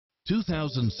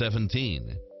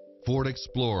2017 Ford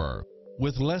Explorer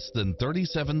with less than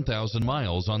 37,000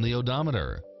 miles on the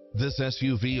odometer. This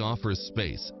SUV offers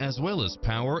space as well as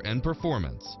power and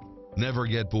performance. Never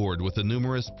get bored with the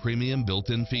numerous premium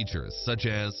built-in features such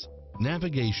as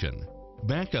navigation,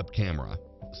 backup camera,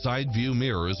 side view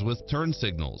mirrors with turn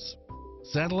signals,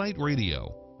 satellite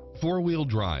radio, four-wheel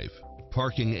drive,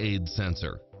 parking aid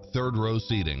sensor, third row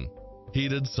seating,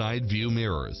 heated side view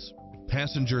mirrors,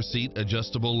 passenger seat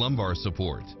adjustable lumbar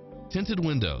support, tinted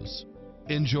windows.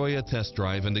 Enjoy a test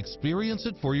drive and experience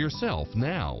it for yourself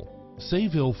now.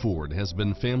 Sayville Ford has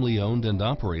been family owned and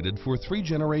operated for 3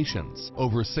 generations,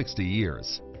 over 60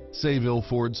 years. Sayville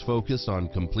Ford's focus on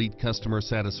complete customer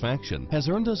satisfaction has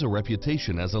earned us a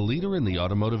reputation as a leader in the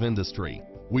automotive industry.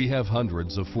 We have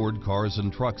hundreds of Ford cars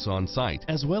and trucks on site,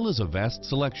 as well as a vast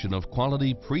selection of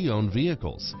quality pre-owned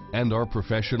vehicles. And our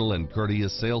professional and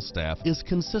courteous sales staff is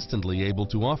consistently able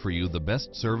to offer you the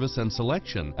best service and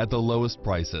selection at the lowest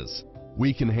prices.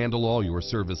 We can handle all your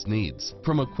service needs,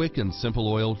 from a quick and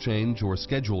simple oil change or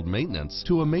scheduled maintenance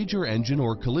to a major engine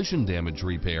or collision damage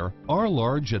repair. Our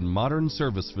large and modern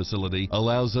service facility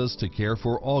allows us to care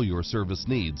for all your service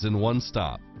needs in one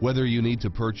stop. Whether you need to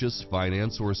purchase,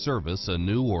 finance, or service a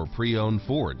new or pre-owned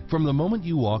Ford, from the moment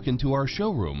you walk into our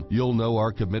showroom, you'll know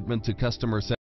our commitment to customer satisfaction